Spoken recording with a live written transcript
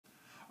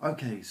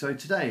Okay, so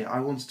today I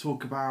want to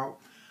talk about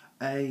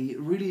a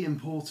really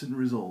important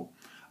result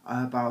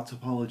about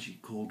topology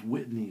called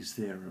Whitney's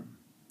theorem.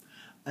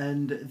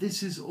 And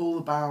this is all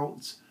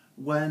about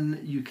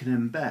when you can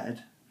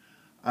embed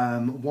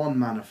one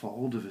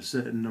manifold of a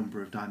certain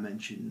number of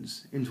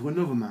dimensions into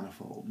another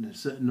manifold in a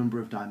certain number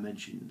of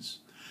dimensions.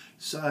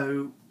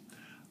 So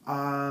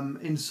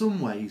in some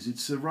ways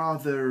it's a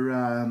rather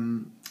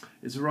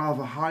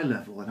high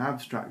level and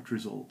abstract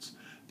result,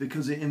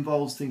 because it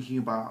involves thinking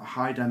about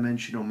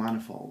high-dimensional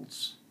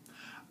manifolds.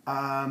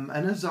 And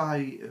as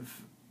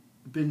I've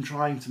been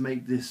trying to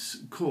make this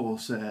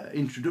course an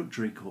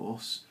introductory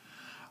course,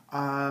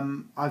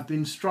 I've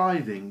been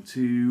striving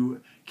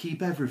to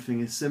keep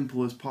everything as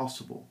simple as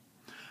possible.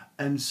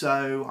 And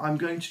so I'm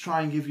going to try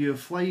and give you a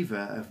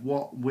flavour of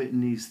what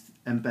Whitney's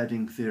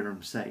embedding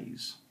theorem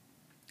says.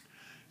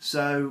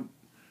 So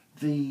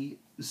the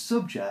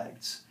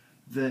subject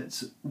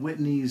that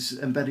Whitney's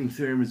embedding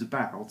theorem is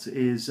about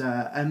is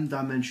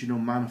m-dimensional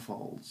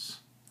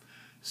manifolds.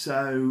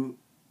 So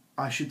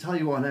I should tell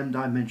you what an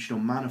m-dimensional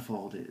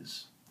manifold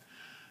is.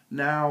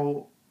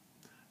 Now,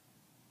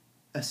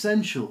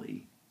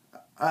 essentially,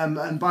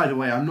 and by the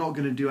way, I'm not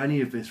going to do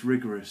any of this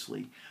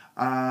rigorously.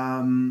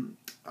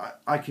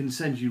 I can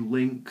send you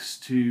links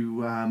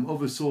to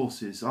other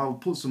sources. I'll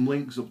put some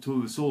links up to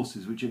other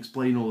sources which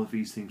explain all of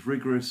these things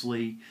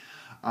rigorously,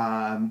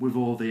 with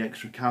all the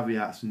extra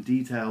caveats and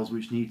details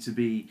which need to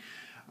be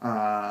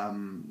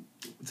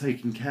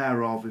taken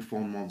care of if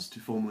one wants to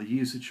formally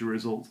use such a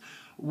result.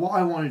 What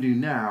I want to do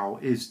now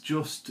is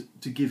just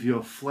to give you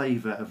a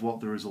flavour of what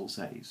the result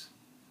says.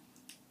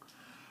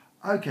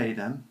 Okay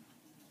then.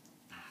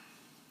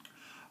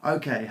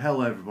 Okay,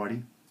 hello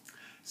everybody.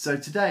 So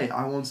today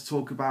I want to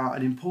talk about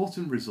an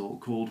important result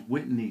called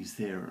Whitney's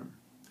theorem.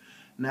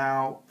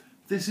 Now,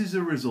 this is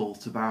a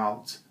result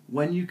about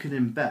when you can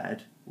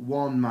embed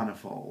one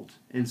manifold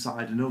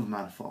inside another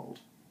manifold.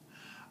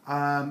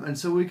 And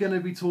so we're going to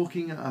be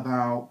talking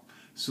about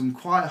some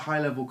quite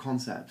high-level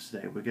concepts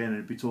today. We're going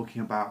to be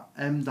talking about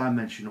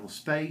m-dimensional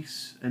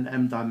space and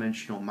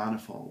m-dimensional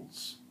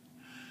manifolds.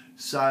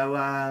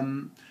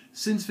 So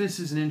since this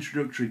is an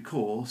introductory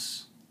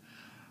course,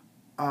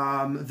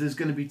 there's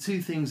going to be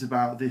two things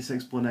about this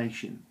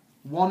explanation.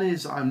 One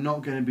is I'm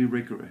not going to be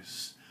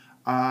rigorous.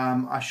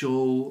 I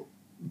shall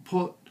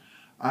put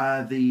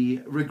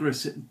the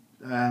rigorous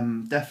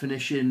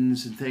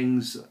definitions and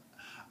things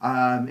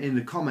in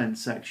the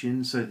comments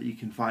section so that you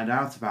can find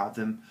out about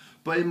them,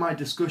 but in my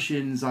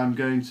discussions I'm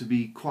going to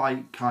be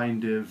quite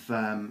kind of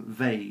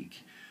vague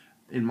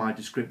in my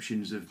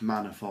descriptions of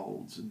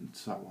manifolds and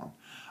so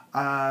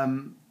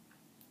on.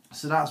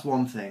 So that's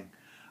one thing.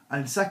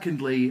 And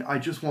secondly, I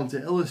just want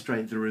to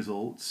illustrate the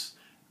results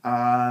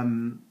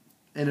in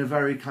a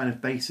very kind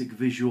of basic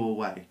visual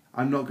way.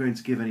 I'm not going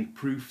to give any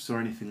proofs or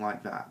anything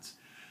like that,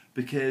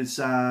 because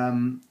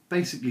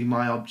basically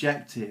my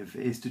objective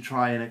is to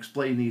try and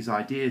explain these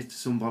ideas to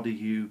somebody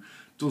who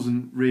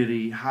doesn't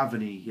really have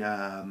any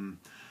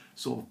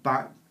sort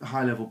of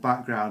high-level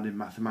background in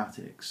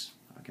mathematics.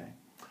 Okay,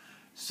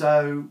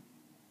 so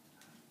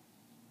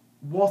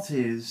what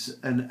is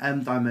an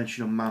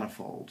m-dimensional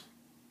manifold?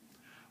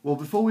 Well,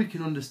 before we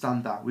can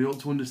understand that, we ought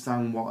to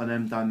understand what an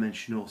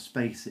m-dimensional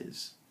space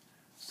is.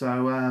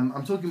 So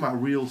I'm talking about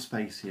real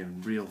space here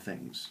and real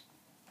things.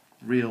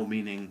 Real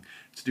meaning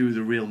to do with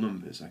the real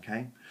numbers,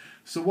 okay?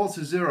 So what's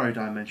a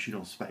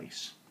zero-dimensional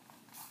space?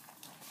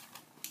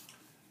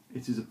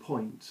 It is a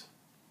point,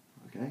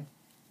 okay?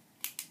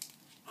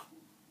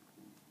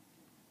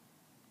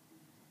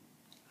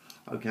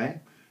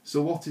 Okay,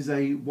 so what is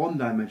a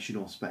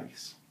one-dimensional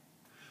space?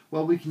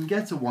 Well, we can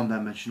get a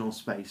one-dimensional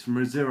space from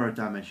a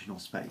zero-dimensional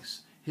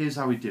space. Here's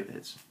how we do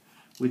it.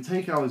 We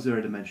take our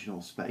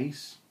zero-dimensional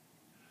space,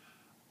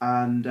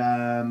 and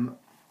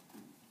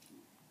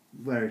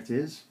where it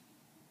is,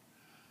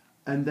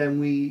 and then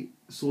we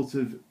sort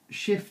of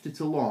shift it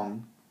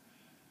along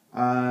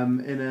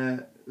in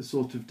a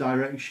sort of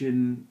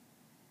direction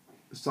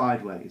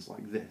sideways,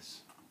 like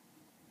this.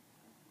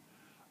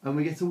 And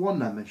we get a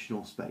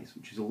one-dimensional space,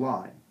 which is a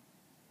line.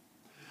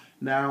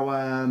 Now,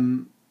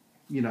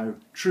 you know,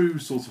 true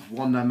sort of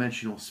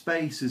one-dimensional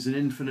space is an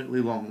infinitely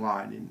long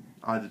line in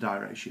either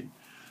direction.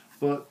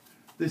 But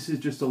this is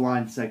just a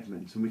line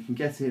segment, and we can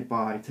get it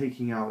by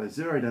taking out a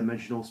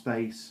zero-dimensional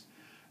space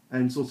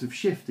and sort of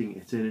shifting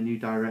it in a new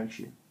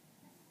direction.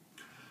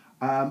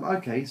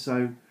 Okay,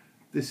 so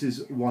this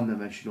is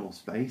one-dimensional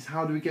space.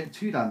 How do we get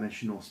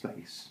two-dimensional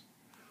space?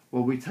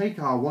 Well, we take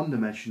our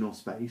one-dimensional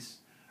space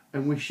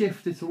and we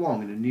shift it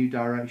along in a new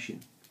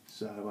direction.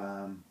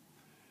 So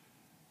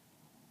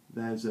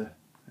there's a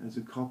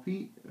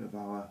copy of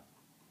our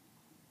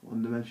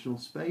one-dimensional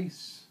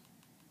space.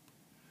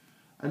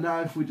 And now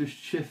if we just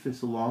shift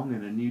this along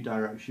in a new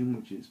direction,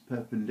 which is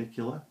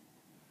perpendicular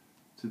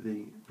to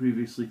the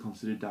previously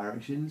considered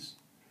directions,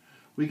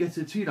 we get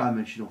a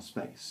two-dimensional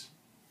space.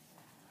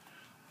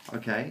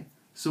 Okay,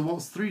 so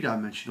what's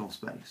three-dimensional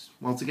space?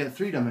 Well, to get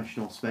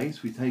three-dimensional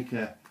space, we take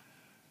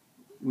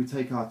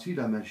our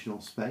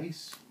two-dimensional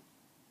space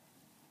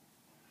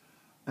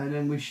and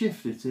then we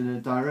shift it in a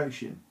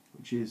direction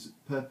which is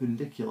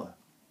perpendicular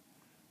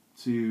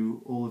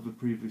to all of the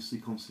previously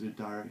considered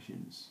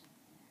directions.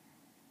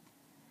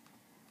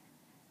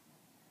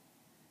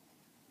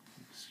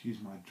 Excuse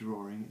my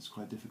drawing, it's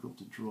quite difficult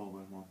to draw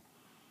when one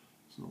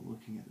is not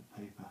looking at the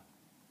paper.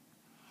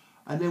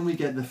 And then we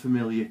get the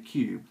familiar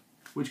cube,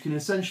 which can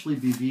essentially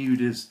be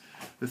viewed as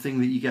the thing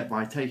that you get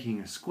by taking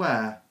a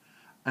square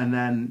and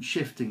then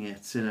shifting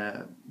it in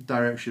a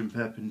direction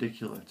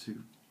perpendicular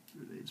to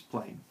its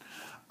plane.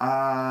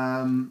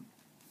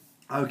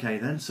 Okay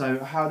then,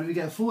 so how do we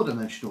get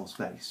four-dimensional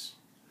space?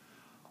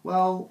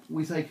 Well,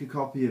 we take a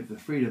copy of the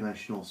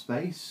three-dimensional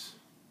space,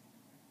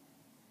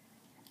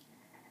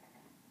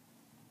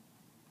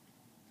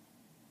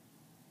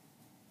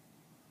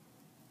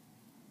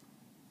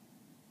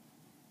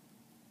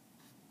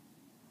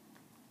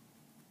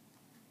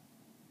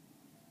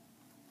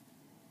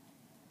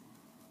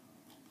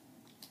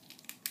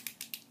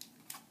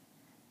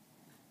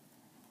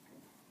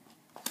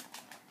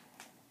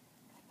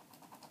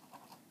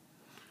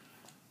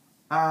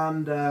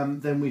 and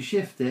then we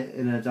shift it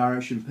in a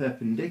direction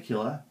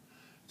perpendicular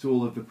to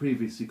all of the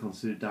previously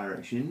considered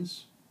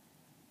directions.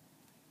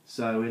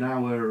 So in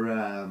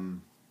our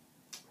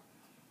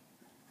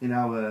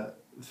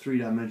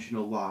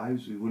three-dimensional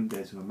lives, we wouldn't be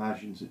able to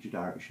imagine such a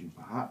direction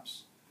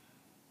perhaps,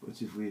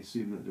 but if we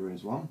assume that there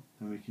is one,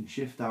 then we can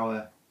shift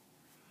our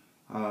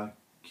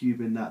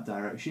cube in that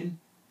direction,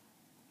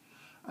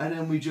 and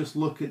then we just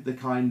look at the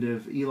kind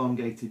of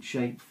elongated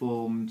shape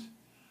formed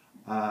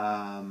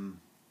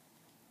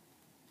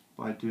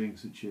by doing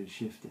such a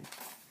shifting.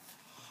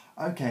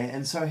 Okay,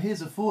 and so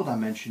here's a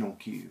four-dimensional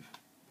cube,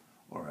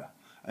 or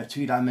a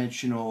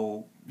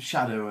two-dimensional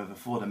shadow of a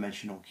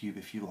four-dimensional cube,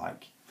 if you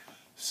like.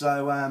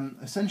 So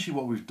essentially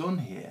what we've done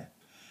here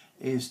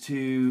is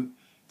to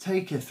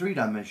take a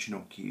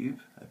three-dimensional cube,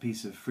 a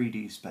piece of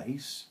 3D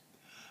space,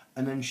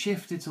 and then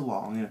shift it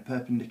along in a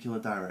perpendicular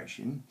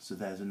direction. So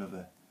there's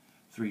another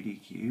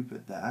 3D cube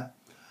right there.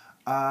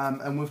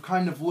 And we've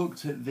kind of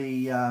looked at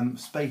the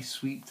space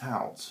swept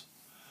out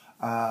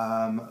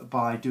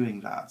by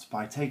doing that,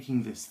 by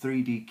taking this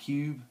 3D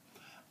cube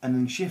and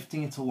then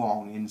shifting it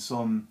along in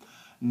some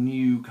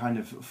new kind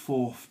of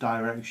fourth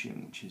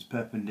direction, which is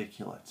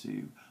perpendicular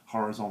to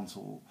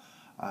horizontal,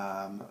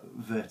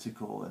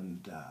 vertical,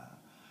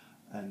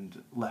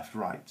 and left,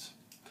 right.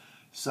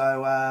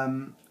 So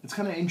it's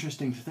kind of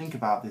interesting to think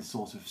about this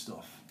sort of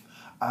stuff.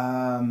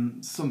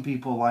 Some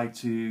people like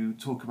to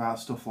talk about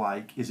stuff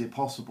like, is it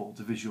possible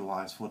to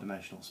visualize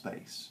four-dimensional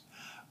space?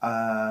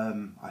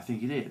 I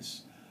think it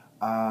is.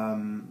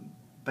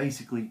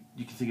 Basically,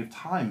 you can think of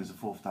time as a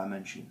fourth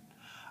dimension,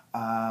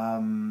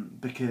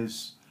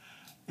 because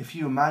if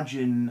you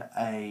imagine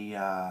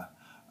a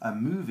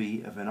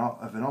movie of an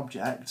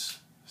object,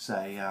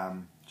 say,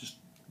 just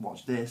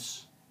watch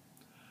this.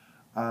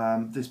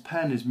 This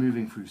pen is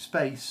moving through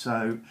space,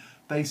 so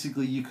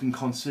basically you can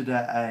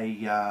consider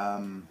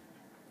a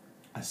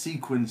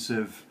sequence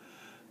of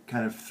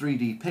kind of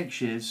 3D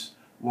pictures,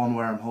 one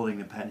where I'm holding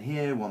the pen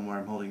here, one where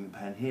I'm holding the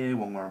pen here,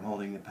 one where I'm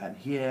holding the pen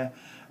here,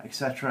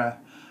 etc.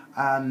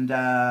 And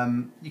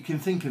you can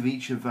think of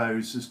each of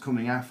those as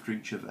coming after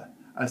each other,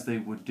 as they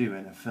would do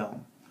in a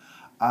film.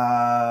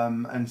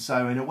 And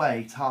so in a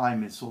way,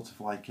 time is sort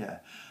of like a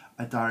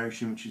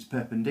direction which is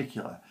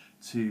perpendicular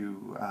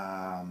to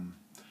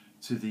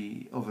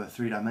the other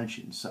three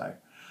dimensions. So,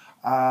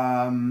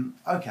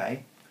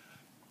 okay.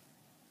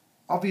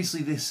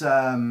 Obviously, this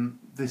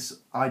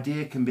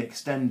idea can be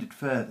extended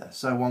further.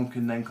 So one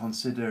can then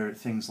consider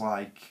things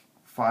like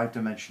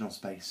five-dimensional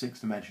space,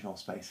 six-dimensional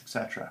space,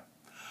 etc.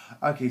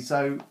 Okay,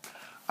 so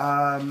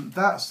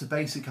that's the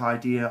basic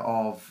idea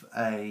of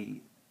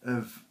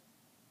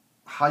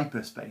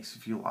hyperspace,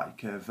 if you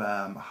like, of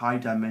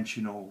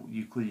high-dimensional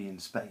Euclidean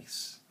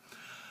space.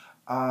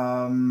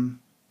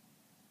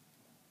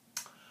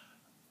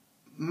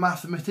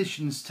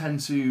 Mathematicians tend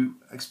to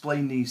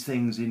explain these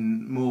things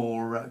in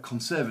more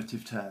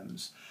conservative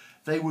terms.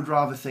 They would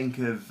rather think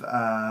of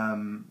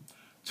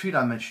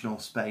two-dimensional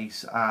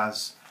space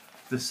as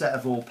the set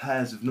of all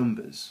pairs of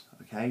numbers.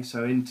 Okay,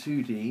 so in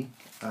 2D,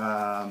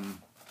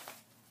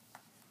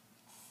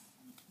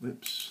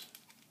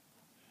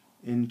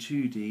 in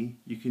 2D,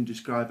 you can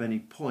describe any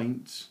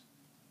point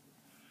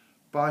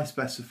by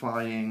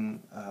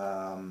specifying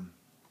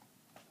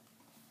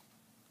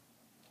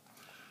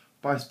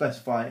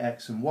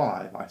x and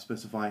y, by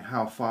specifying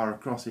how far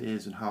across it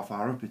is and how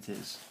far up it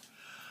is.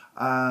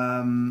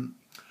 And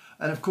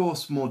of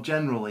course, more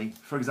generally,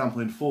 for example,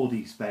 in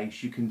 4D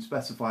space, you can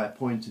specify a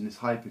point in this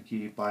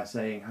hypercube by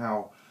saying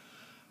how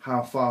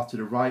far to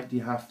the right do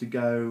you have to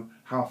go,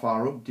 how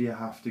far up do you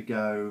have to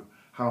go,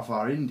 how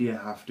far in do you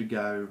have to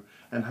go,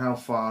 and how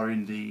far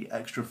in the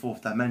extra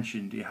fourth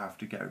dimension do you have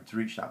to go to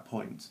reach that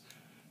point.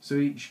 So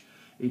each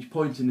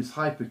point in this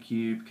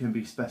hypercube can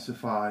be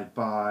specified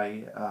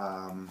by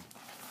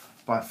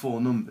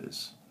four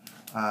numbers.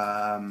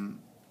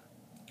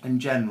 In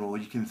general,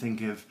 you can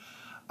think of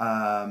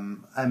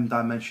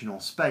m-dimensional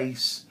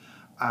space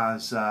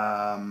as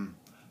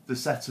the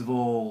set of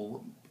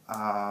all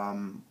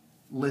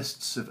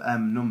lists of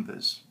m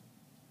numbers,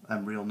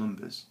 m real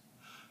numbers.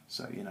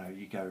 So, you know,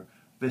 you go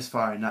this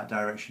far in that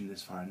direction,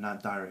 this far in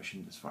that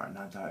direction, this far in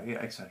that direction,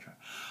 etc.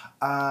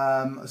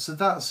 So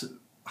that's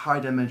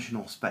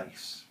high-dimensional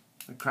space,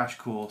 a crash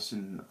course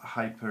in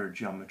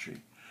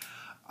hypergeometry.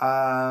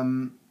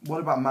 What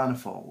about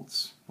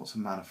manifolds? What's a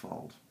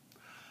manifold?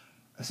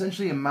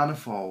 Essentially, a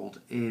manifold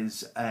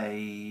is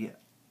a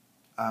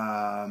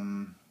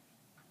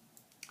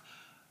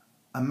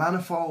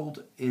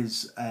manifold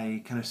is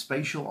a kind of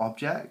spatial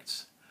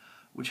object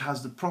which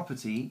has the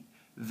property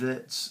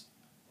that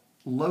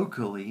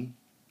locally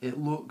it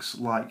looks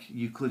like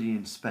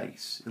Euclidean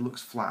space. It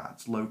looks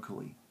flat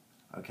locally.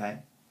 Okay.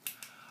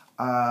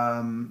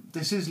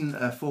 This isn't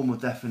a formal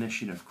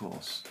definition, of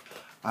course.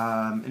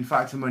 In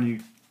fact, I'm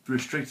only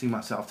restricting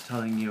myself to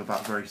telling you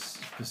about very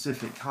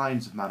specific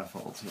kinds of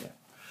manifolds here.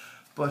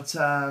 But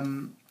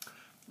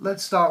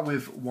let's start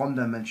with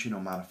one-dimensional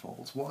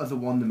manifolds. What are the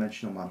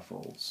one-dimensional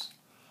manifolds?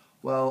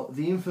 Well,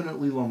 the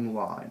infinitely long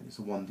line is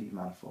a 1D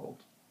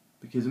manifold.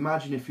 Because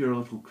imagine if you're a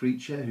little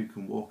creature who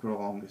can walk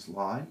along this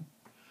line.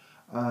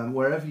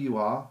 Wherever you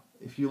are,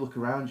 if you look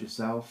around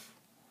yourself,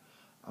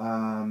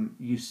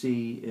 you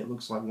see it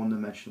looks like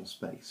one-dimensional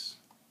space.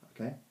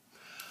 Okay.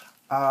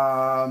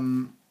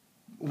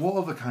 What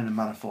other kind of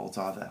manifolds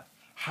are there?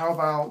 How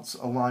about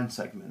a line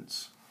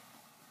segment?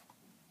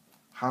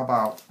 How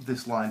about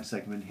this line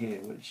segment here,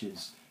 which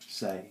is,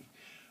 say,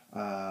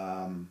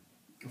 5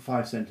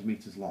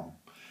 centimeters long?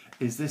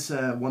 Is this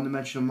a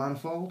one-dimensional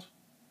manifold?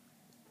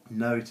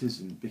 No, it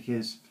isn't,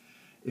 because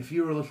if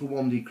you're a little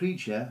 1D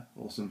creature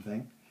or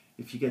something,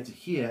 if you get to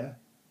here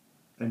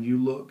and you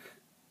look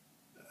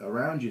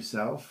around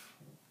yourself,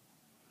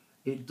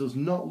 it does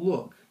not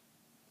look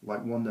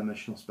like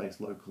one-dimensional space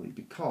locally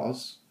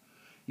because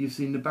you've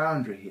seen the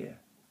boundary here.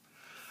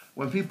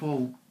 When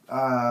people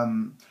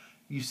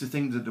used to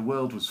think that the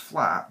world was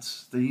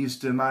flat, they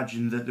used to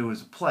imagine that there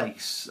was a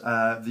place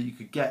that you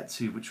could get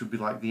to which would be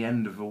like the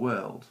end of the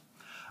world.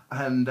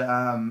 And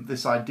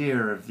this idea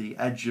of the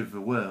edge of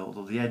the world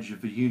or the edge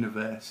of the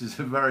universe is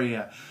a very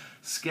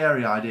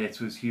scary idea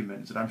to us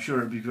humans, and I'm sure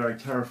it would be very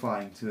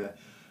terrifying to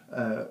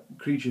a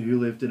creature who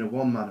lived in a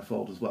one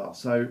manifold as well,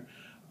 so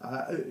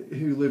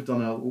who lived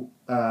on a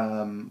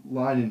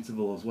line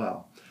interval as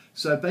well.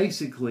 So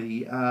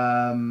basically,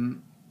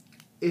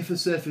 if a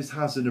surface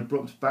has an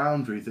abrupt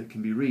boundary that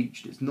can be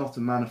reached, it's not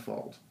a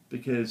manifold,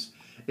 because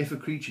if a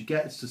creature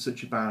gets to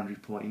such a boundary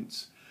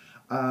point,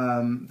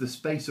 the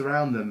space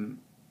around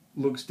them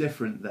looks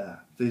different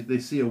there. They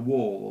see a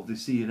wall or they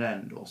see an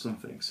end or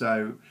something.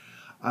 So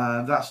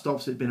that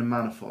stops it being a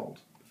manifold.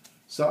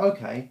 So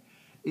okay,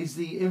 is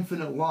the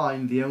infinite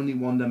line the only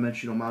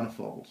one-dimensional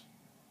manifold?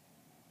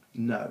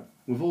 No.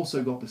 We've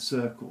also got the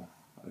circle.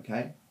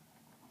 Okay.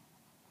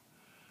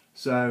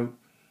 So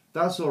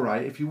that's all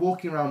right. If you're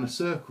walking around a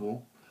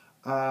circle,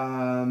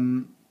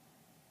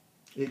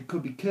 it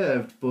could be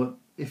curved, but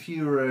if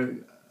you're a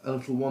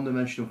little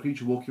one-dimensional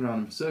creature walking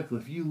around in a circle,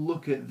 if you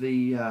look at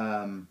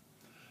the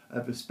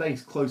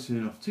space close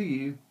enough to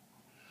you,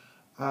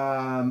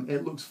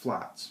 it looks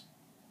flat.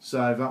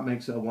 So that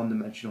makes it a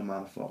one-dimensional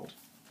manifold.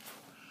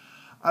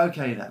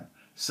 Okay then,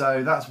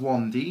 so that's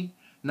 1D.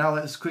 Now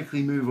let's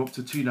quickly move up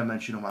to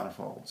two-dimensional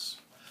manifolds.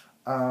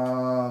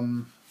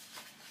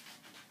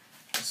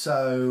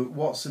 So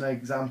what's an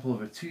example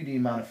of a 2D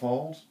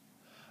manifold?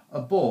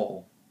 A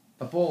ball.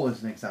 A ball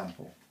is an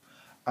example.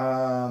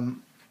 The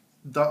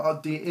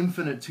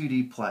infinite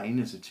 2D plane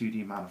is a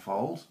 2D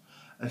manifold.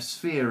 A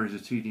sphere is a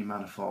 2D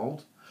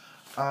manifold.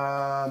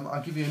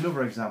 I'll give you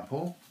another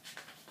example.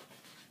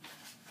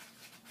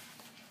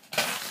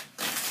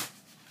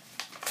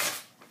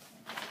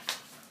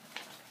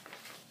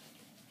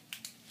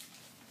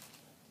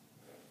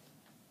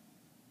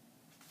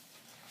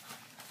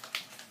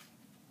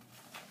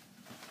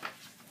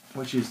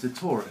 Which is the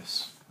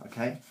torus.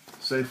 Okay,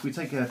 so if we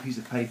take a piece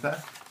of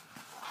paper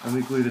and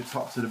we glue the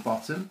top to the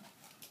bottom,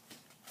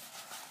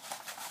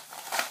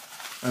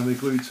 and we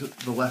glue to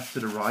the left to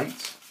the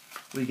right,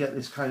 we get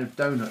this kind of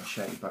donut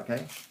shape.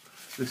 Okay,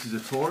 this is a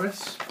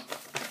torus.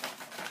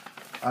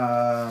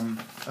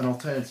 An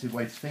alternative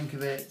way to think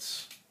of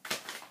it,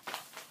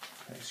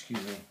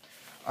 excuse me,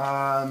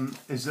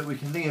 is that we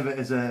can think of it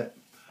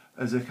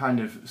as a kind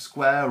of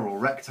square or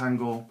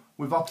rectangle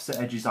with opposite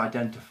edges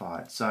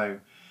identified. So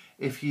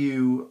if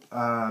you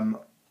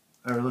are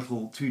a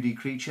little 2D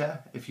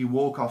creature, if you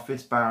walk off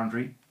this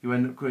boundary, you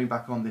end up coming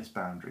back on this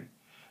boundary.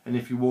 And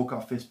if you walk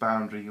off this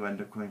boundary, you end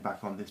up coming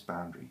back on this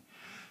boundary.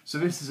 So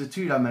this is a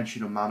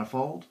two-dimensional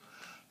manifold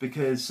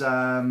because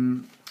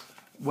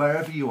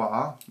wherever you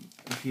are,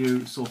 if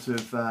you sort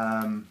of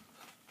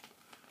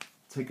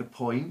take a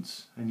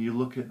point and you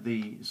look at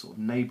the sort of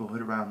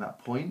neighbourhood around that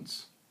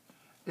point,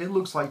 it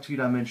looks like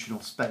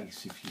two-dimensional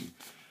space if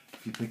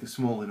you pick a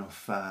small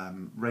enough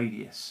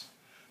radius.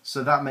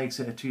 So that makes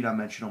it a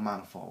two-dimensional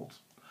manifold.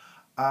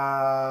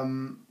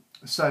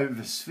 So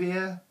the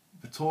sphere,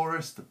 the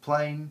torus, the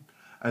plane,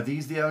 are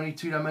these the only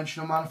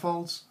two-dimensional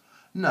manifolds?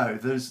 No,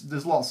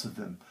 there's lots of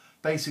them.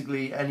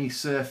 Basically, any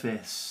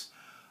surface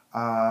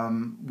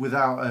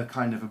without a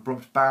kind of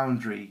abrupt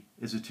boundary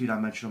is a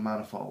two-dimensional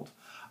manifold.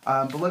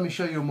 But let me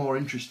show you a more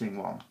interesting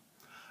one.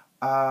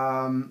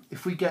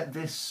 If we get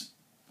this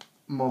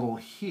model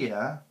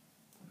here,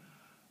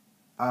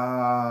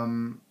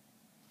 and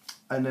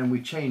then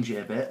we change it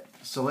a bit,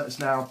 so let's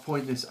now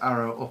point this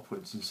arrow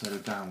upwards instead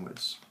of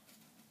downwards.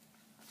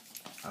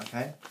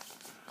 Okay,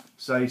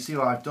 so you see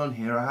what I've done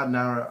here. I had an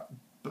arrow,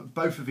 but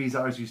both of these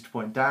arrows used to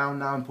point down,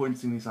 now I'm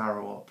pointing this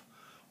arrow up.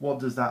 What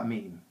does that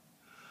mean?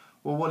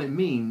 Well, what it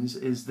means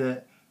is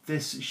that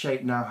this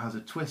shape now has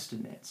a twist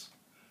in it,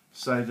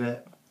 so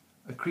that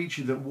a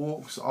creature that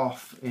walks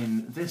off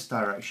in this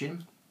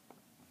direction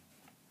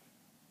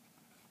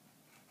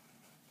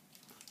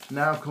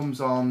now comes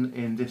on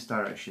in this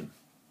direction.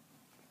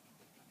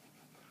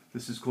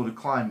 This is called a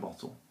Klien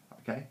bottle.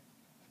 Okay.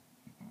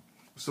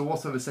 So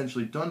what I've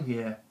essentially done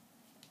here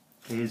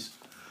is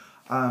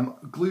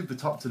glued the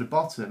top to the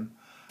bottom,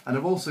 and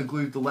I've also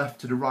glued the left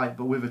to the right,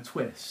 but with a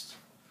twist.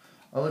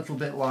 A little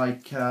bit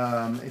like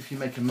if you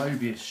make a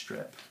Mobius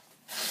strip.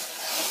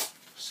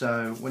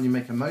 So when you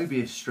make a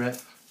Mobius strip,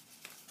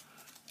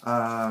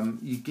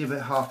 you give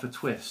it half a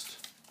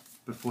twist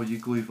before you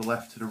glue the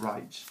left to the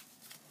right,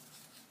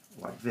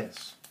 like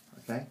this.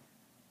 Okay.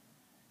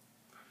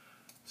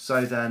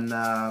 So then,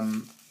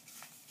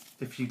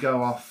 if you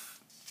go off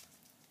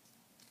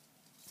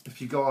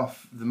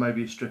the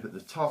Mobius strip at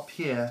the top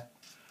here,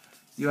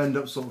 you end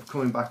up sort of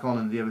coming back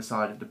on the other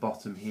side at the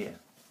bottom here.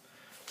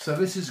 So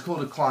this is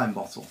called a Klien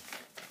bottle,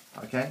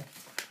 okay?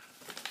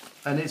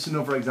 And it's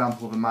another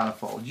example of a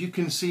manifold. You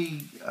can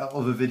see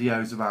other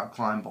videos about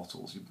Klien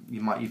bottles.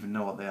 You might even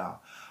know what they are.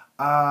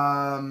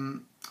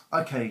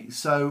 Okay,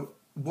 so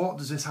what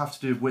does this have to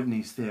do with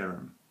Whitney's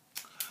theorem?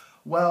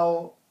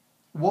 Well,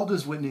 what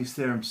does Whitney's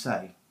theorem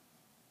say?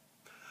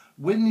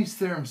 Whitney's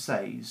theorem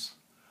says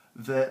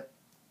that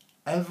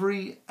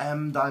every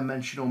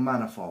m-dimensional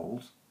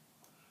manifold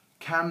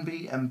can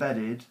be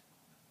embedded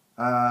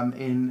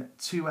in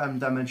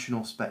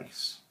 2m-dimensional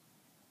space.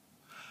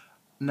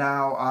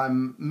 Now,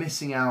 I'm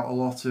missing out a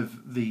lot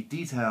of the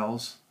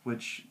details,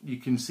 which you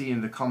can see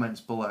in the comments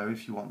below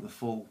if you want the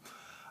full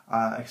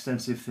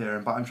extensive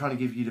theorem, but I'm trying to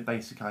give you the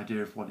basic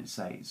idea of what it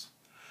says.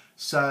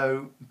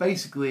 So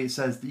basically it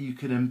says that you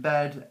can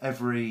embed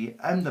every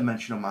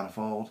m-dimensional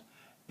manifold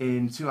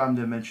in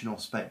 2m-dimensional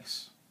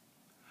space.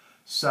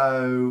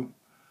 So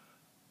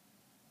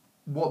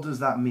what does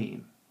that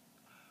mean?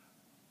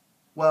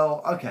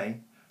 Well, okay,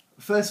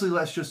 firstly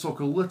let's just talk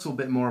a little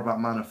bit more about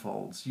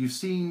manifolds. You've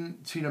seen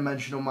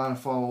two-dimensional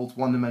manifolds,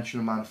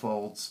 one-dimensional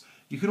manifolds.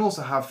 You can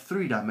also have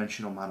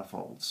three-dimensional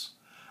manifolds.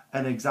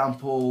 An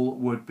example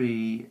would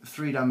be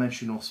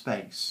three-dimensional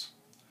space.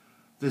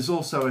 There's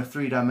also a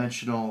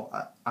three-dimensional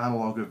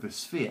analog of a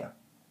sphere,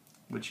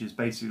 which is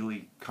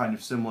basically kind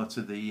of similar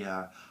to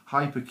the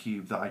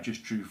hypercube that I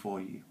just drew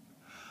for you.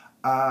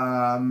 There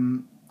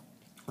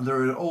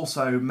are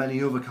also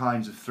many other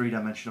kinds of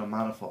three-dimensional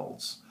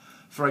manifolds.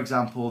 For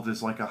example,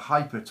 there's like a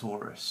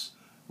hypertorus,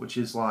 which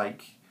is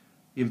like,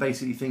 you can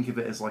basically think of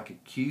it as like a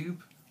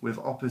cube with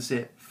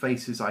opposite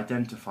faces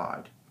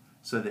identified,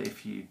 so that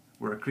if you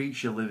were a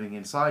creature living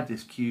inside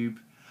this cube,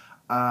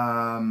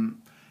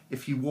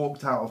 if you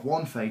walked out of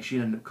one face,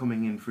 you'd end up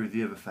coming in through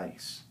the other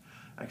face,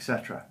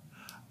 etc.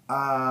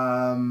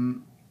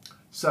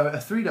 So a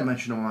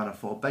three-dimensional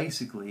manifold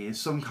basically is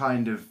some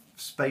kind of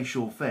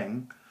spatial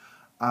thing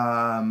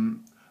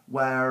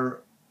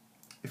where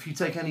if you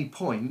take any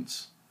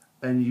point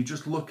and you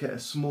just look at a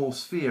small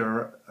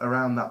sphere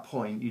around that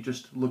point, you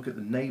just look at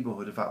the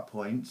neighbourhood of that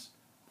point,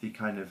 the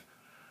kind of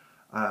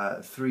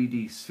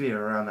 3D sphere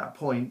around that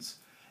point,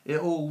 it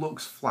all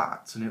looks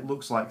flat and it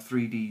looks like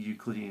 3D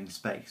Euclidean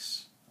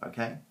space.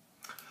 Okay,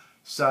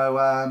 so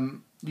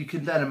you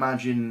can then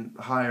imagine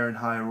higher and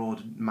higher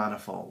ordered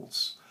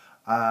manifolds.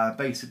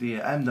 Basically,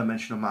 an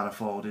m-dimensional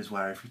manifold is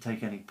where if you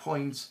take any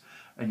point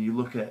and you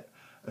look at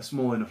a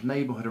small enough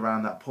neighbourhood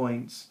around that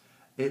point,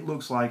 it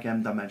looks like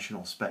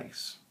m-dimensional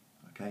space.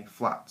 Okay,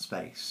 flat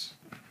space.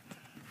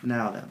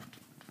 Now then,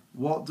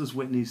 what does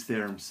Whitney's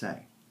theorem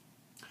say?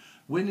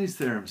 Whitney's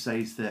theorem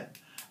says that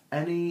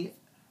any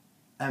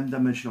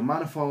m-dimensional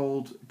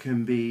manifold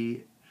can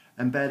be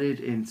embedded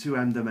in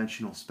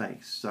 2m-dimensional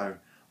space. So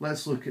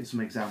let's look at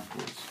some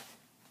examples.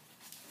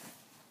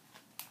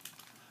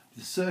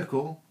 The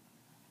circle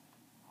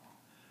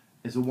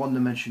is a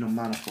one-dimensional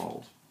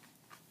manifold,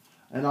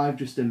 and I've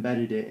just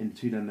embedded it in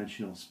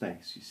two-dimensional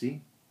space, you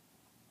see?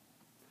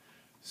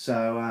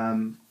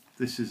 So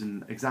this is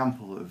an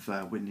example of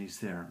Whitney's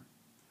theorem.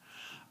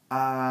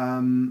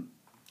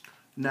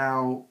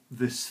 Now,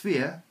 the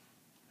sphere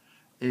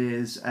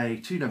is a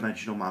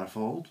two-dimensional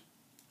manifold,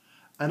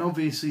 and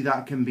obviously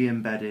that can be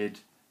embedded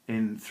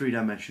in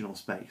three-dimensional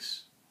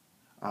space.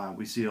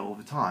 We see it all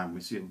the time.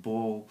 We see a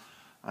ball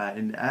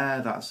in the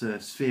air. That's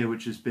a sphere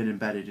which has been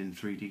embedded in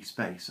 3D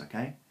space.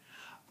 Okay.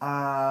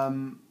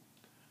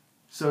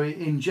 So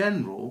in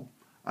general,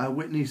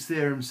 Whitney's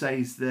theorem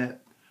says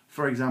that,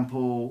 for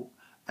example,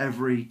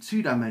 every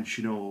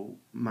two-dimensional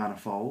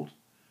manifold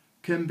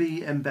can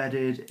be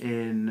embedded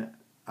in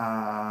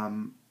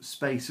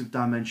space of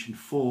dimension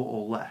 4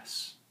 or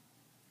less.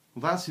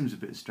 Well, that seems a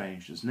bit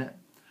strange, doesn't it?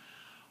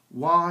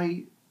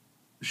 Why?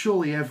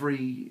 Surely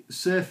every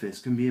surface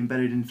can be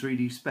embedded in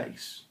 3D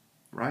space,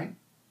 right?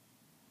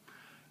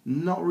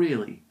 Not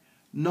really.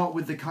 Not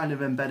with the kind of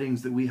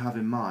embeddings that we have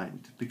in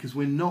mind, because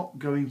we're not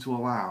going to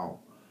allow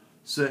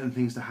certain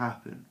things to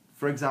happen.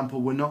 For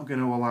example, we're not going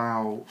to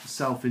allow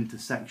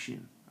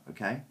self-intersection,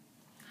 okay?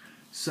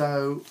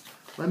 So,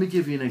 let me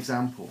give you an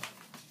example.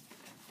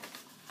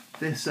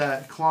 This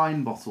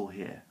Klien bottle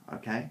here,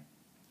 okay?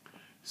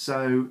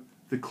 So,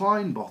 the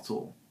Klien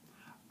bottle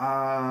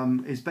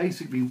is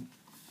basically,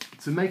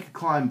 to make a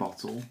Klien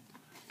bottle,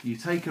 you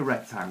take a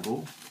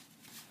rectangle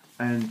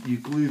and you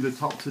glue the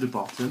top to the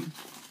bottom,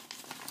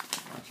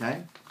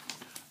 okay?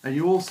 And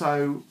you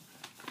also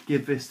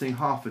give this thing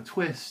half a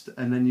twist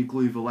and then you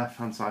glue the left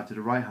hand side to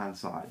the right hand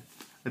side,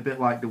 a bit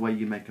like the way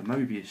you make a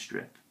Mobius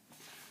strip.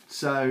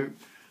 So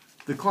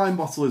the Klien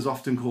bottle is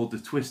often called the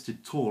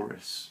twisted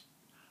torus.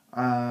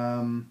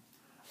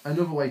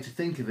 Another way to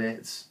think of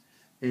it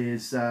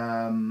is,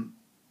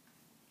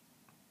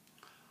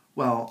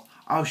 well,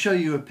 I'll show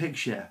you a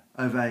picture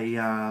of a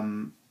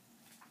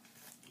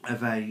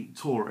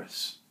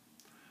torus,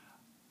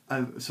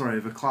 of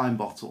a Klien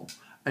bottle,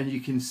 and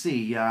you can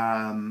see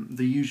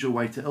the usual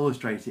way to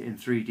illustrate it in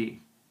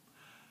 3D.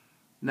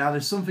 Now,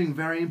 there's something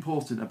very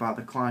important about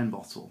the Klien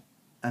bottle,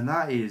 and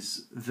that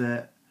is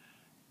that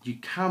you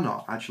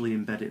cannot actually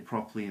embed it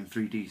properly in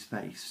 3D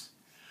space.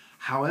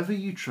 However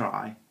you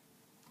try,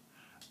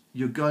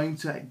 you're going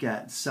to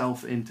get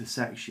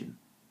self-intersection.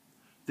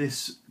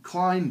 This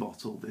Klien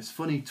bottle, this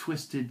funny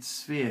twisted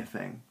sphere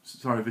thing,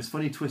 this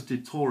funny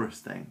twisted torus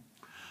thing,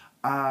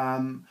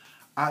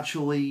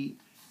 actually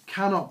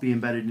cannot be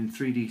embedded in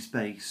 3D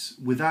space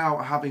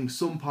without having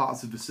some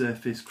parts of the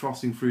surface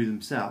crossing through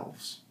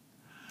themselves.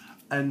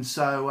 And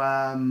so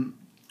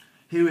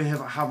here we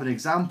have an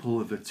example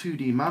of a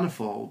 2D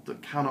manifold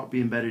that cannot be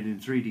embedded in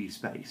 3D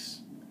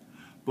space.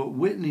 But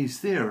Whitney's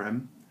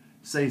theorem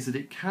says that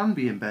it can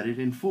be embedded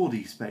in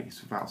 4D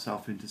space without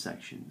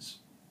self-intersections.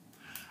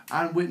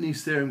 And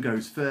Whitney's theorem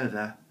goes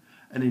further,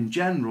 and in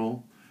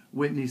general,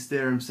 Whitney's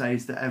theorem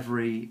says that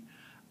every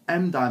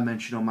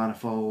m-dimensional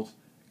manifold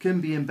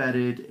can be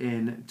embedded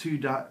in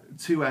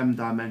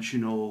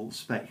 2m-dimensional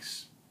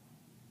space.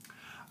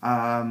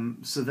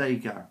 So there you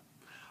go.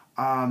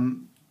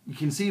 You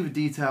can see the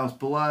details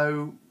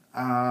below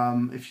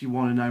if you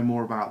want to know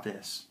more about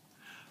this.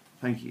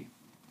 Thank you.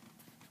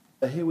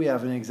 Here we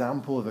have an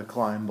example of a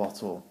Klien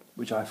bottle,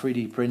 which I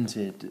 3D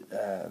printed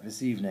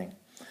this evening.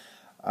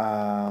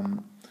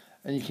 And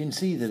you can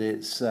see that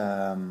it's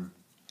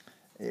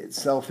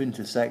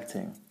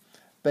self-intersecting.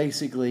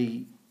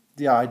 Basically,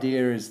 the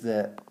idea is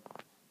that,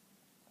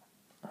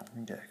 I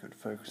can get a good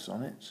focus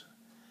on it.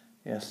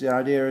 Yes, the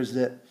idea is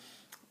that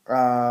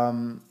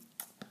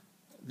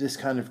this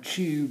kind of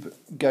tube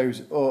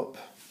goes up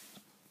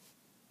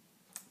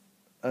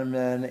and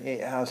then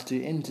it has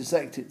to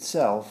intersect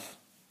itself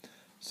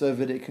so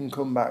that it can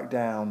come back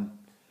down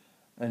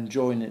and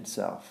join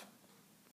itself.